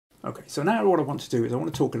Okay, so now what I want to do is I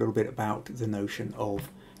want to talk a little bit about the notion of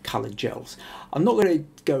coloured gels. I'm not going to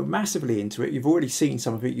go massively into it. You've already seen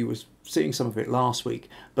some of it. You were seeing some of it last week,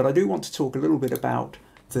 but I do want to talk a little bit about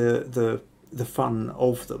the fun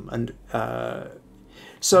of them. And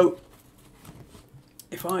so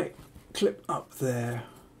if I clip up there,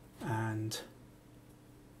 and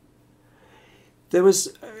there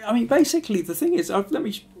was, I mean, basically the thing is, let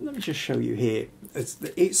me just show you here.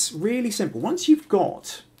 It's really simple. Once you've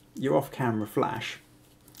got your off-camera flash,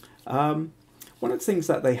 one of the things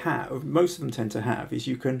that they have, most of them tend to have, is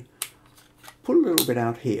you can pull a little bit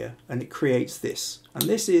out here and it creates this. And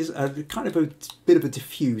this is a kind of a bit of a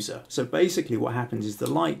diffuser. So basically what happens is the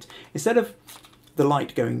light, instead of the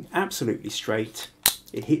light going absolutely straight,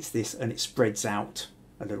 it hits this and it spreads out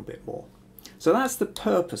a little bit more. So that's the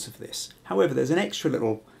purpose of this. However, there's an extra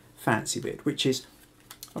little fancy bit, which is,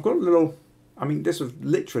 I've got a little, I mean, this was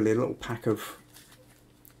literally a little pack of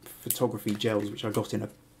photography gels, which I got in a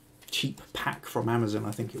cheap pack from Amazon,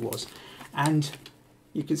 I think it was. And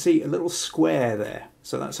you can see a little square there.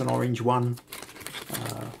 So that's an orange one,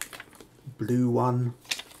 blue one,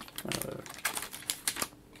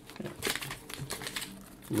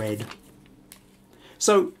 red.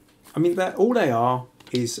 So, I mean, all they are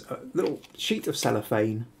is a little sheet of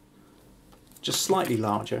cellophane, just slightly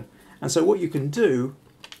larger. And so what you can do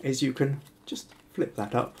is you can just flip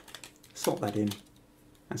that up, slot that in,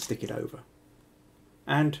 and stick it over.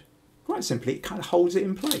 And quite simply, it kind of holds it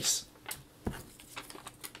in place.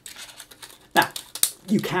 Now,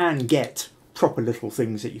 you can get proper little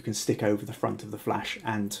things that you can stick over the front of the flash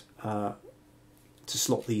and to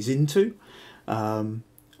slot these into.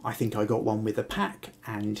 I think I got one with a pack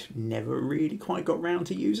and never really quite got round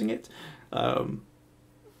to using it.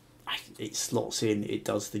 It slots in, it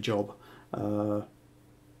does the job.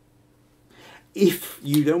 If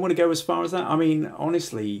you don't want to go as far as that, I mean,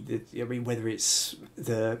 honestly, whether it's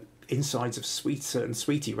the insides of certain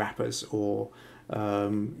sweetie wrappers or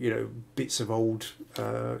you know, bits of old,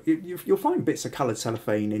 you'll find bits of coloured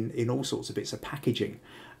cellophane in all sorts of bits of packaging.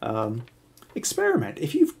 Experiment.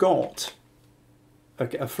 If you've got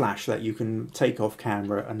a flash that you can take off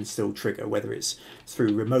camera and still trigger, whether it's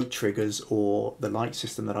through remote triggers or the light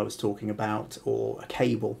system that I was talking about, or a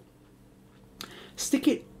cable, stick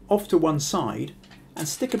it off to one side and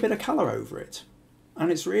stick a bit of colour over it.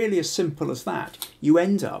 And it's really as simple as that. You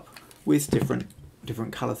end up with different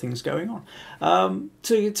colour things going on.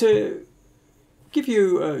 To give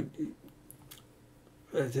you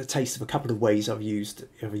a taste of a couple of ways I've used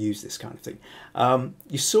this kind of thing.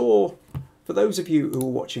 You saw, for those of you who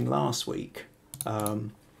were watching last week, I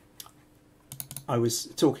was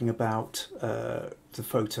talking about the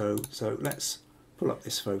photo. So let's pull up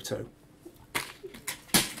this photo.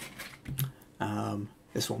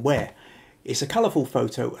 This one, where it's a colourful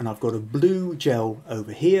photo, and I've got a blue gel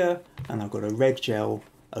over here and I've got a red gel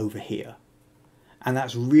over here, and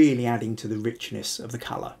that's really adding to the richness of the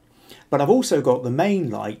colour. But I've also got the main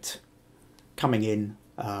light coming in,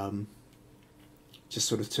 just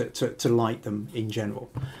sort of to light them in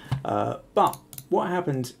general. But what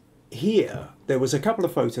happened here, there was a couple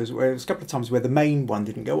of photos where there was a couple of times where the main one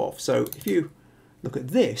didn't go off. So if you look at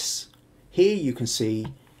this, here you can see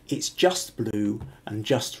it's just blue and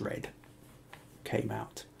just red came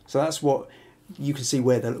out. So that's what you can see,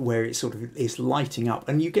 where it sort of is lighting up,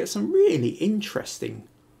 and you get some really interesting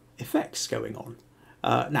effects going on.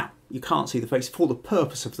 Now, you can't see the face. For the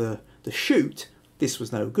purpose of the shoot, this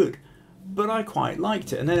was no good, but I quite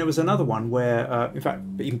liked it. And then there was another one where, in fact,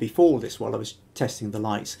 even before this, while I was testing the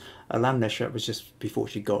lights, Lamnesha was just before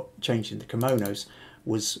she got changed into kimonos,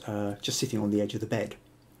 was just sitting on the edge of the bed.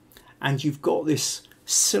 And you've got this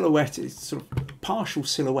silhouette, it's sort of partial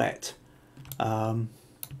silhouette, and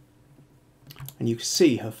you can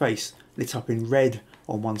see her face lit up in red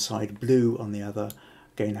on one side, blue on the other,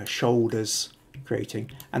 again her shoulders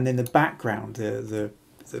creating, and then the background, the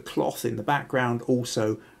cloth in the background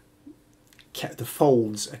also, the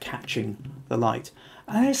folds are catching the light,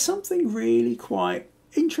 and there's something really quite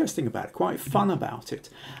interesting about it, quite fun about it.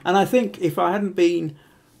 And I think if I hadn't been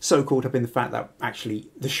so caught up in the fact that actually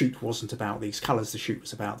the shoot wasn't about these colours, the shoot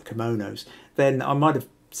was about the kimonos, then I might have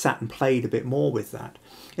sat and played a bit more with that.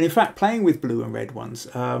 And in fact, playing with blue and red ones,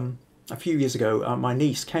 a few years ago, my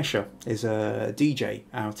niece Kesha is a DJ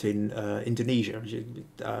out in Indonesia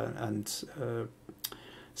and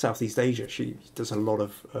Southeast Asia. She does a lot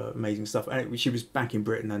of amazing stuff. And she was back in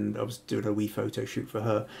Britain, and I was doing a wee photo shoot for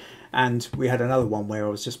her. And we had another one where I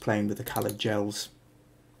was just playing with the coloured gels.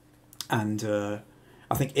 And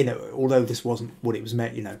I think, although this wasn't what it was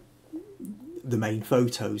meant, the main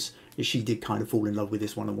photos, she did kind of fall in love with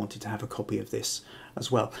this one and wanted to have a copy of this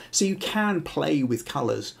as well. So you can play with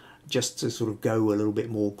colours just to sort of go a little bit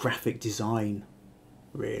more graphic design,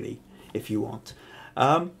 really, if you want.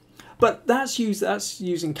 But that's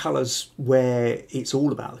using colours where it's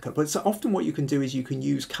all about the colour. But so often what you can do is you can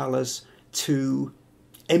use colours to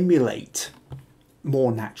emulate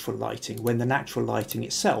more natural lighting when the natural lighting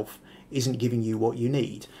itself isn't giving you what you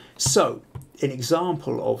need. So an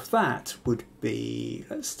example of that would be,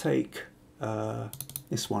 let's take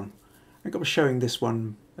this one. I think I was showing this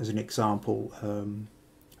one as an example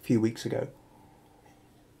a few weeks ago.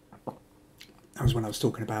 That was when I was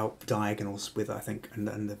talking about diagonals with, I think, and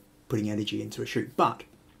the putting energy into a shoot. But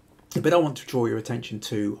the bit I want to draw your attention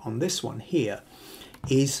to on this one here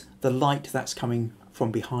is the light that's coming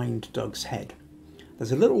from behind Doug's head.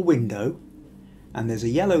 There's a little window and there's a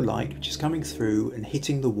yellow light which is coming through and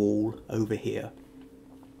hitting the wall over here.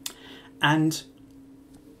 And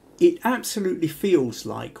it absolutely feels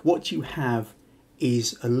like what you have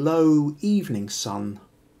is a low evening sun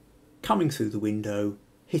coming through the window,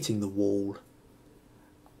 hitting the wall.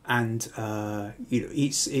 And you know,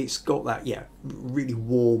 it's got that, yeah, really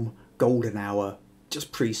warm golden hour,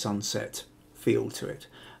 just pre-sunset feel to it.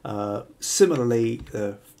 Similarly,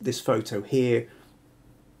 this photo here,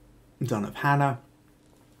 done of Hannah.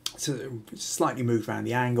 So it's slightly moved around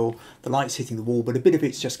the angle, the light's hitting the wall, but a bit of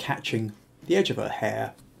it's just catching the edge of her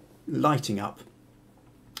hair, lighting up.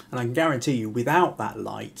 And I can guarantee you, without that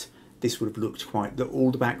light, this would have looked quite, all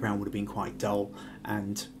the background would have been quite dull,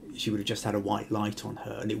 and she would have just had a white light on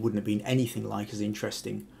her, and it wouldn't have been anything like as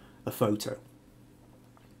interesting a photo.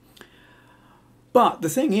 But the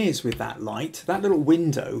thing is with that light, that little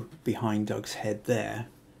window behind Doug's head there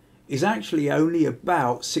is actually only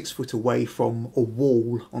about 6 foot away from a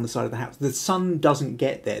wall on the side of the house. The sun doesn't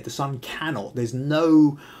get there. The sun cannot. There's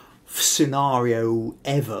no scenario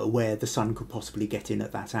ever where the sun could possibly get in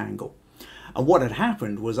at that angle. And what had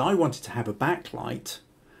happened was I wanted to have a backlight,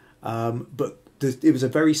 but it was a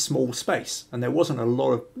very small space and there wasn't a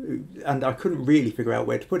lot of, and I couldn't really figure out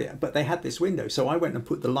where to put it, but they had this window. So I went and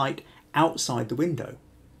put the light outside the window.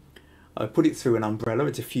 I put it through an umbrella,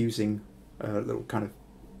 a diffusing little kind of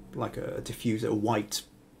like a diffuser, a white,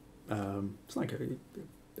 it's like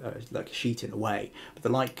a sheet in a way, but the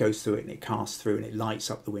light goes through it and it casts through and it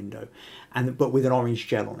lights up the window, but with an orange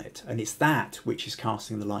gel on it, and it's that which is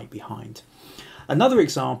casting the light behind. Another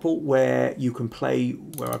example where you can play,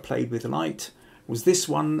 where I played with the light, was this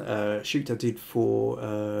one, shoot I did for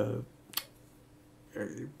a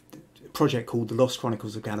project called The Lost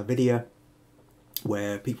Chronicles of Galavidia,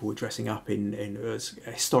 where people were dressing up in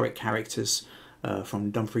historic characters from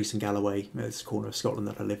Dumfries and Galloway, this corner of Scotland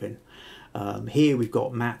that I live in. Here we've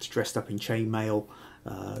got Matt dressed up in chainmail,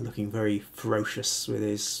 looking very ferocious with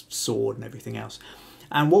his sword and everything else.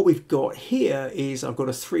 And what we've got here is I've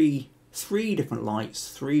got three different lights,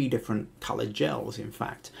 3 different coloured gels in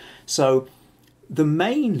fact. So the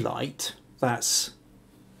main light that's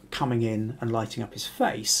coming in and lighting up his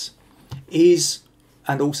face is,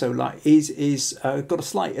 and also got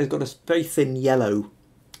a very thin yellow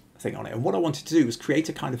thing on it. And what I wanted to do was create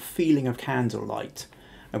a kind of feeling of candlelight,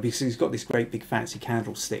 because he's got this great big fancy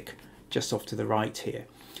candlestick just off to the right here.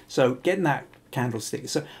 So getting that candlestick.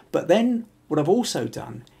 So, but then what I've also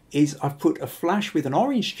done is I've put a flash with an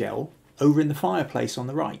orange gel over in the fireplace on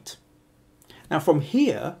the right. Now from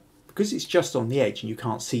here, because it's just on the edge and you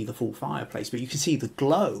can't see the full fireplace, but you can see the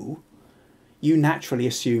glow, you naturally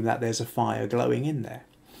assume that there's a fire glowing in there.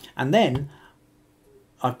 And then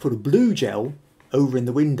I've put a blue gel over in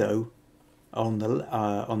the window on the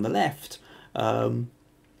left.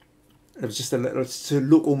 It was just a little to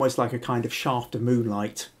look almost like a kind of shaft of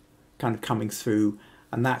moonlight kind of coming through,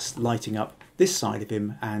 and that's lighting up this side of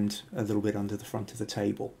him and a little bit under the front of the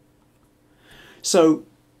table. So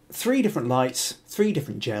 3 different lights, 3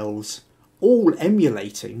 different gels, all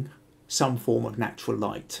emulating some form of natural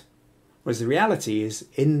light. Whereas the reality is,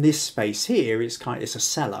 in this space here, it's a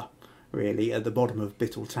cellar, really, at the bottom of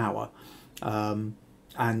Bittle Tower,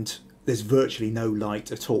 and there's virtually no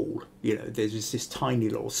light at all. You know, there's just this tiny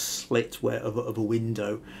little slit of a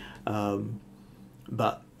window,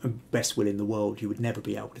 but best will in the world, you would never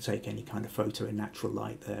be able to take any kind of photo in natural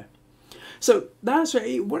light there. So that's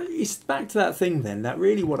it's back to that thing then, that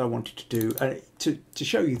really what I wanted to do, to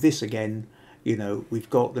show you this again. You know, we've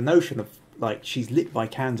got the notion of like she's lit by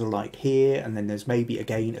candlelight here, and then there's maybe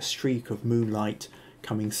again a streak of moonlight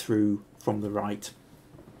coming through from the right.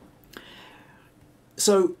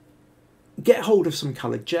 So get hold of some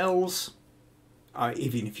coloured gels,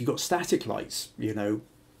 even if you've got static lights, you know,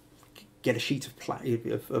 get a sheet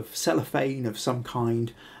of cellophane of some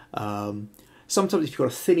kind, Sometimes if you've got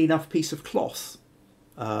a thin enough piece of cloth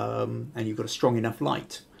and you've got a strong enough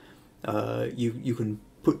light, you can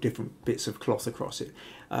put different bits of cloth across it.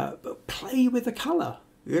 But play with the colour,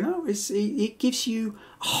 you know, it gives you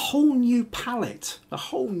a whole new palette, a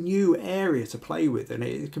whole new area to play with, and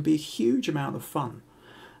it can be a huge amount of fun.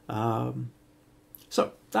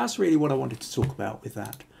 So that's really what I wanted to talk about with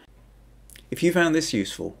that. If you found this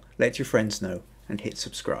useful, let your friends know and hit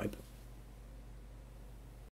subscribe.